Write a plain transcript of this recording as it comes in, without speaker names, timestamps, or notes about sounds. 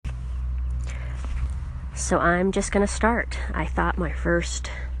So I'm just going to start. I thought my first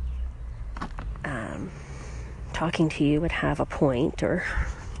talking to you would have a point or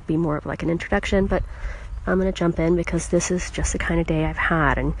be more of like an introduction, but I'm going to jump in because this is just the kind of day I've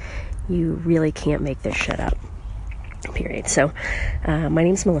had, and you really can't make this shit up, period. So my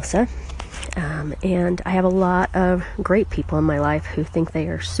name's Melissa, and I have a lot of great people in my life who think they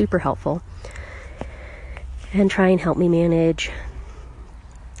are super helpful and try and help me manage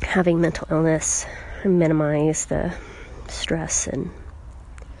having mental illness and minimize the stress and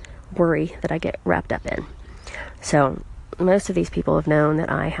worry that I get wrapped up in. So most of these people have known that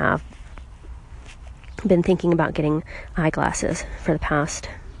I have been thinking about getting eyeglasses for the past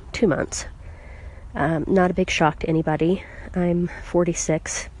 2 months. Not a big shock to anybody. I'm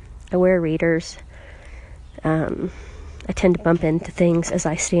 46. I wear readers. I tend to bump into things as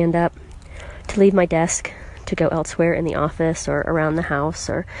I stand up to leave my desk to go elsewhere in the office or around the house,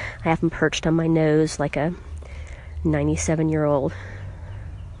 or I have them perched on my nose like a 97-year-old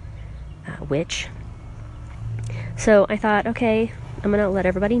witch. So I thought, okay, I'm going to let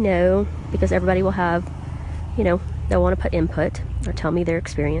everybody know, because everybody will have, they'll want to put input or tell me their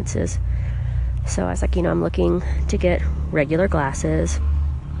experiences. So I was like, I'm looking to get regular glasses.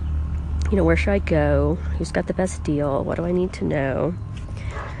 Where should I go? Who's got the best deal? What do I need to know?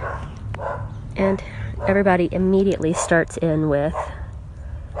 And everybody immediately starts in with,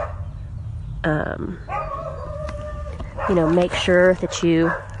 make sure that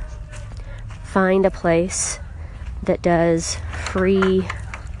you find a place that does free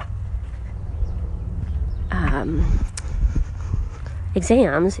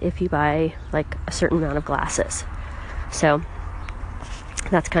exams if you buy like a certain amount of glasses. So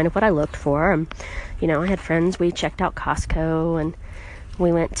that's kind of what I looked for. I had friends, we checked out Costco, and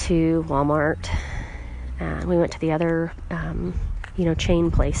we went to Walmart, and we went to the other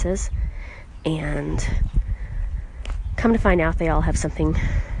chain places, and come to find out they all have something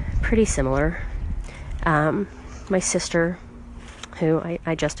pretty similar. My sister, who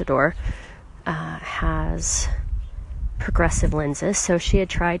I just adore, has progressive lenses, so she had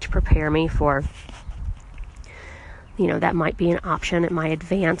tried to prepare me for, that might be an option at my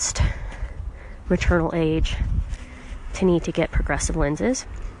advanced maternal age to need to get progressive lenses.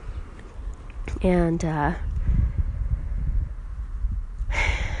 And so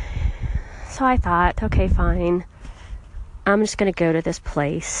I thought, okay, fine, I'm just going to go to this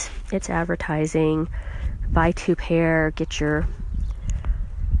place. It's advertising, buy 2 pair, get your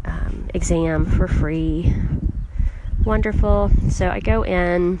exam for free. Wonderful. So I go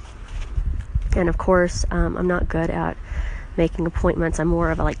in, and of course, I'm not good at making appointments. I'm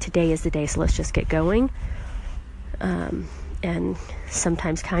more of a, like, today is the day, so let's just get going. And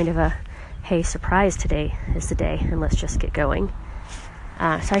sometimes kind of a, hey, surprise, today is the day, and let's just get going.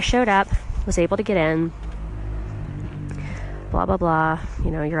 So I showed up, was able to get in, blah, blah, blah.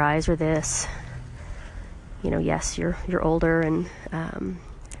 Your eyes are this. Yes, you're older, and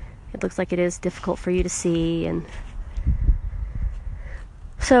it looks like it is difficult for you to see. And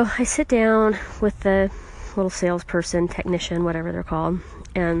so I sit down with the little salesperson, technician, whatever they're called,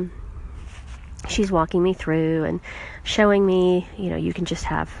 and she's walking me through and showing me, you can just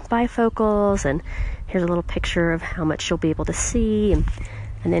have bifocals, and here's a little picture of how much you'll be able to see, and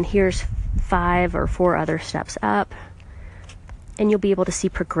then here's 5 or 4 other steps up, and you'll be able to see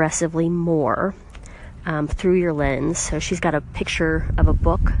progressively more through your lens. So she's got a picture of a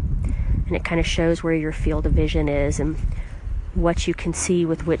book, and it kind of shows where your field of vision is and what you can see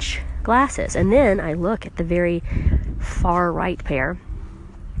with which glasses. And then I look at the very far right pair,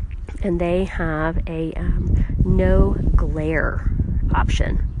 and they have a no glare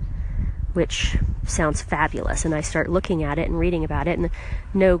option, which sounds fabulous. And I start looking at it and reading about it, and the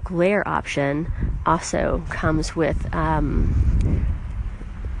no glare option also comes with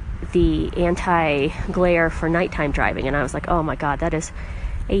the anti-glare for nighttime driving. And I was like, oh my God, that is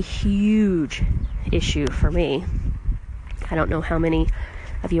a huge issue for me. I don't know how many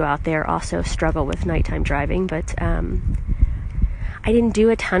of you out there also struggle with nighttime driving, but I didn't do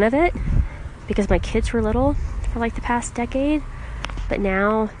a ton of it because my kids were little for like the past decade, but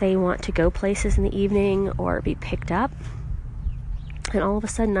now they want to go places in the evening or be picked up, and all of a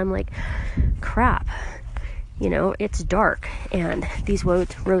sudden I'm like, crap, it's dark, and these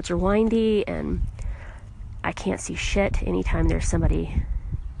roads are windy, and I can't see shit anytime there's somebody,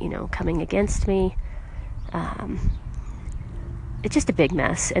 coming against me. It's just a big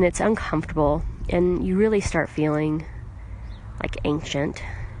mess, and it's uncomfortable, and you really start feeling like ancient.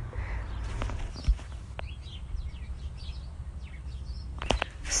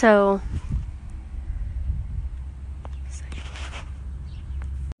 So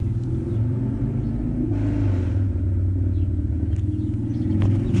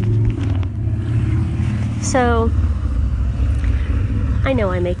So I know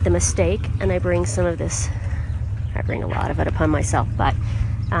I make the mistake, and I bring some of this, I bring a lot of it upon myself, but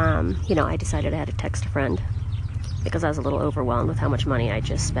I decided I had to text a friend because I was a little overwhelmed with how much money I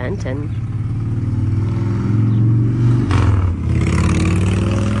just spent. And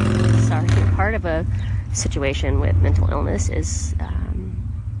sorry, part of a situation with mental illness is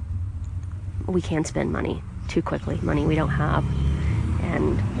we can spend money too quickly, money we don't have,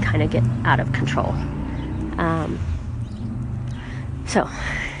 and kind of get out of control. So,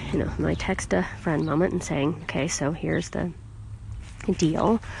 I text a friend moment and saying, okay, so here's the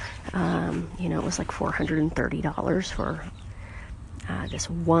deal. It was like $430 for this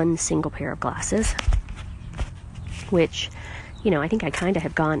one single pair of glasses, which, I think I kind of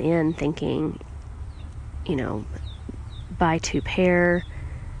have gone in thinking, buy 2 pair,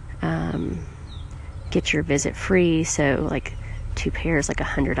 get your visit free. So like 2 pairs, like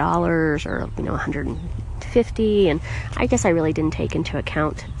 $100 or, $150. And I guess I really didn't take into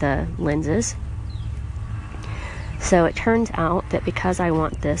account the lenses. So it turns out that because I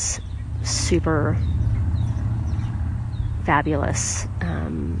want this super fabulous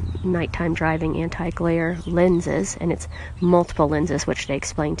nighttime driving anti-glare lenses, and it's multiple lenses, which they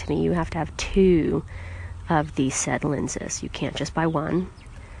explained to me, you have to have 2 of these said lenses. You can't just buy one,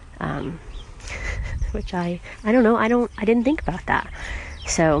 which I don't know. I didn't think about that.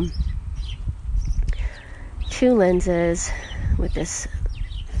 So 2 lenses with this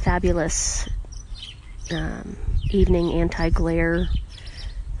fabulous evening anti-glare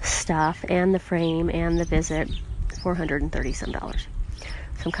stuff, and the frame and the visit, $430 some.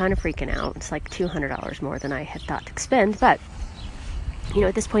 So I'm kind of freaking out. It's like $200 more than I had thought to spend, but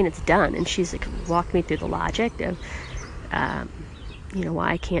at this point it's done. And she's like walked me through the logic of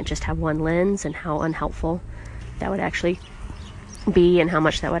why I can't just have one lens, and how unhelpful that would actually be, and how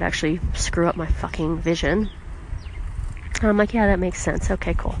much that would actually screw up my fucking vision. I'm like, yeah, that makes sense.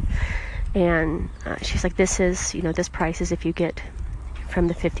 Okay, cool. And she's like, this is, this price is if you get from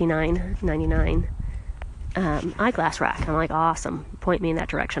the $59.99 eyeglass rack. I'm like, awesome. Point me in that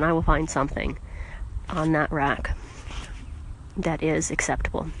direction. I will find something on that rack that is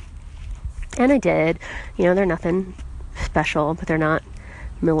acceptable. And I did. They're nothing special, but they're not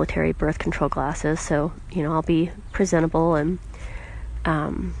military birth control glasses. So, I'll be presentable. And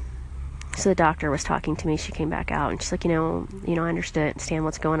so the doctor was talking to me. She came back out and she's like, I understand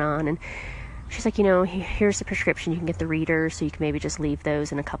what's going on. And she's like, here's the prescription. You can get the readers, so you can maybe just leave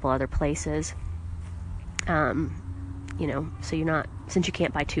those in a couple other places. So you're not, since you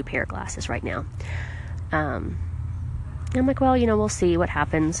can't buy 2 pair of glasses right now. I'm like, well, we'll see what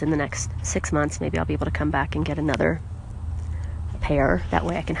happens in the next 6 months. Maybe I'll be able to come back and get another pair. That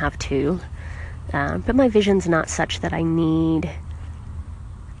way I can have 2. But my vision's not such that I need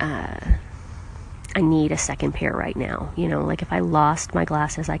a second pair right now. Like if I lost my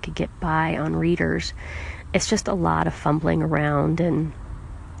glasses, I could get by on readers. It's just a lot of fumbling around and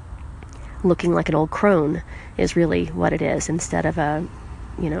looking like an old crone is really what it is, instead of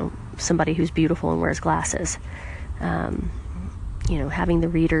somebody who's beautiful and wears glasses. Having the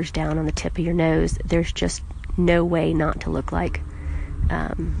readers down on the tip of your nose, there's just no way not to look like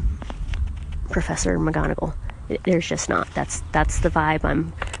Professor McGonagall. There's just not. That's the vibe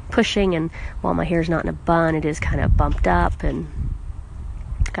I'm pushing. And while my hair's not in a bun, it is kind of bumped up and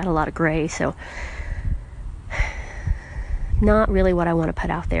got a lot of gray. So not really what I want to put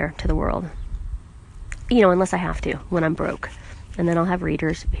out there to the world, unless I have to when I'm broke, and then I'll have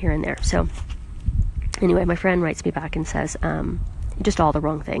readers here and there. So anyway, my friend writes me back and says just all the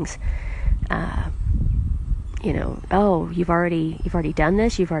wrong things. Oh, you've already done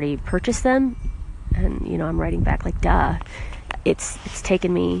this, you've already purchased them. And I'm writing back like, duh, it's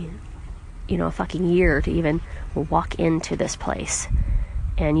taken me a fucking year to even walk into this place,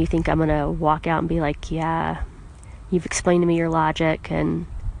 and you think I'm gonna walk out and be like, yeah, you've explained to me your logic, and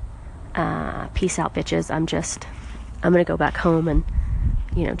peace out, bitches. I'm gonna go back home and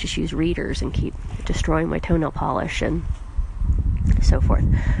just use readers and keep destroying my toenail polish and so forth.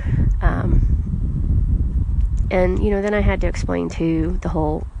 And then I had to explain to the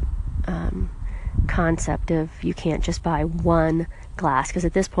whole concept of you can't just buy one glass, because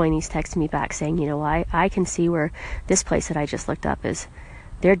at this point he's texting me back saying, I can see where this place that I just looked up is,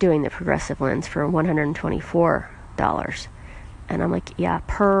 they're doing the progressive lens for $124. And I'm like, yeah,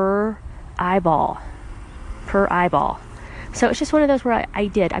 per eyeball. So it's just one of those where I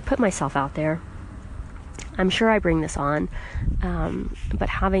put myself out there. I'm sure I bring this on, but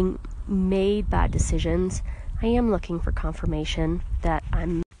having made bad decisions, I am looking for confirmation that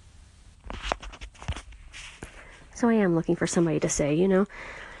So I am looking for somebody to say,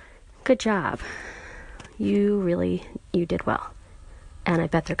 good job. you did well. And I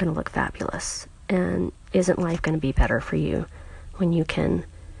bet they're going to look fabulous. And isn't life going to be better for you when you can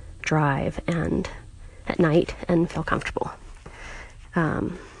drive and at night and feel comfortable?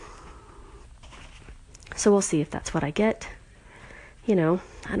 So we'll see if that's what I get. I don't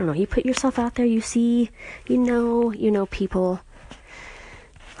know. You put yourself out there, you see, people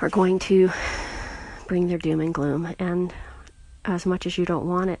are going to bring their doom and gloom. And as much as you don't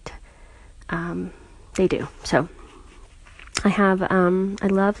want it, they do. So I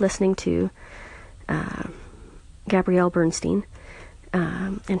love listening to Gabrielle Bernstein,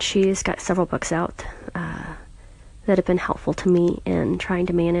 and she's got several books out that have been helpful to me in trying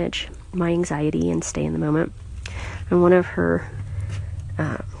to manage my anxiety and stay in the moment. And one of her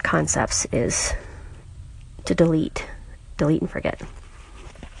concepts is to delete and forget.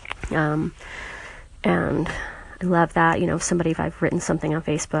 And I love that. If I've written something on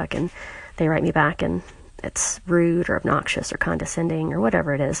Facebook and they write me back and it's rude or obnoxious or condescending or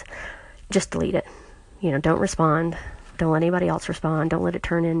whatever it is, just delete it. Don't respond. Don't let anybody else respond. Don't let it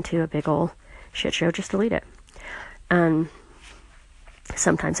turn into a big old shit show. Just delete it. And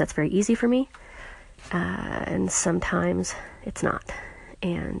sometimes that's very easy for me. And sometimes it's not.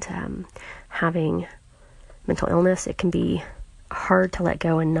 And having mental illness, it can be hard to let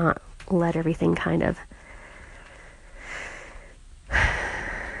go and not let everything kind of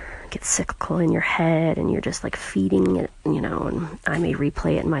get cyclical in your head, and you're just like feeding it, and I may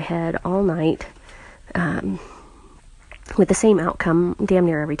replay it in my head all night with the same outcome damn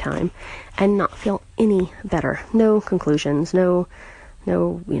near every time and not feel any better. No conclusions, no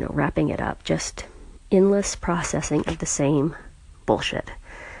wrapping it up, just endless processing of the same bullshit.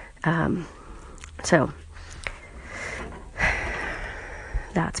 So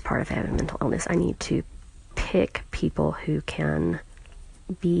that's part of having mental illness. I need to pick people who can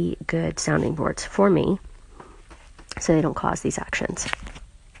be good sounding boards for me so they don't cause these actions.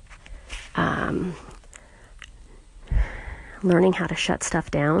 Learning how to shut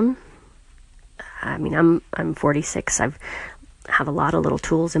stuff down. I'm 46. I have a lot of little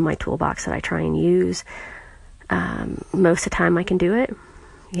tools in my toolbox that I try and use. Most of the time I can do it.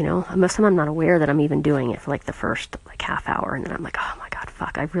 Most of the time I'm not aware that I'm even doing it for like the first half hour, and then I'm like, oh my God,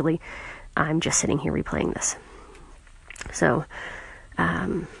 fuck, I'm just sitting here replaying this. So,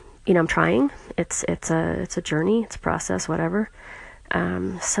 I'm trying. It's a journey, it's a process, whatever.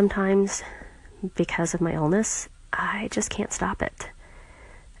 Sometimes because of my illness, I just can't stop it.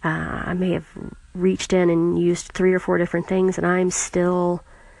 I may have reached in and used 3 or 4 different things, and I'm still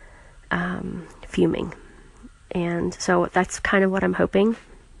fuming. And so that's kind of what I'm hoping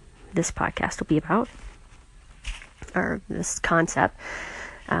this podcast will be about, or this concept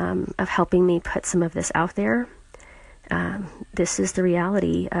of helping me put some of this out there. This is the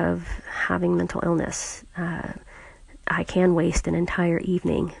reality of having mental illness. I can waste an entire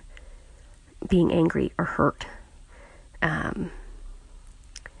evening being angry or hurt.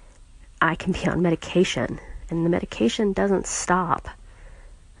 I can be on medication, and the medication doesn't stop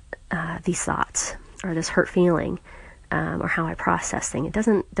these thoughts or this hurt feeling, or how I process things. It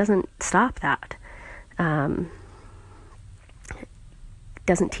doesn't stop that. It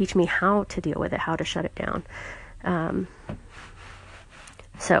doesn't teach me how to deal with it, how to shut it down.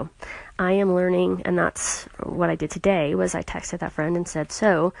 So I am learning, and that's what I did today, was I texted that friend and said,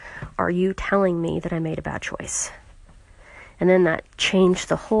 so are you telling me that I made a bad choice? And then that changed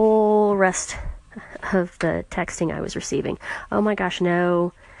the whole rest of the texting I was receiving. Oh my gosh,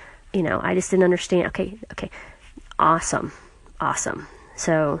 no, I just didn't understand. Okay, awesome.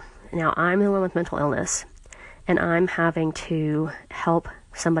 So now I'm the one with mental illness, and I'm having to help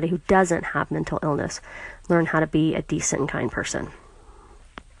somebody who doesn't have mental illness learn how to be a decent and kind person.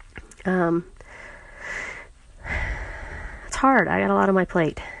 It's hard. I got a lot on my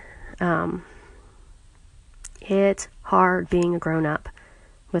plate. It's hard being a grown-up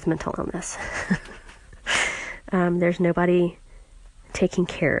with mental illness. There's nobody taking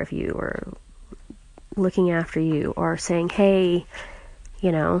care of you or looking after you or saying, hey,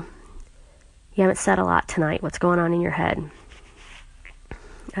 you haven't said a lot tonight. What's going on in your head?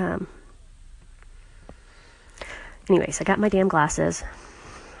 Anyways, I got my damn glasses.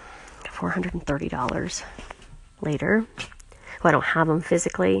 $430 later. Well, I don't have them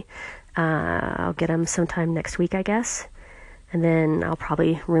physically. I'll get them sometime next week, I guess. And then I'll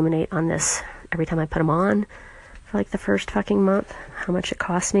probably ruminate on this every time I put them on for like the first fucking month, how much it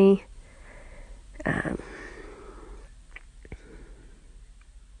cost me.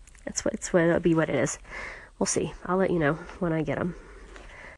 It'll be what it is. We'll see. I'll let you know when I get them.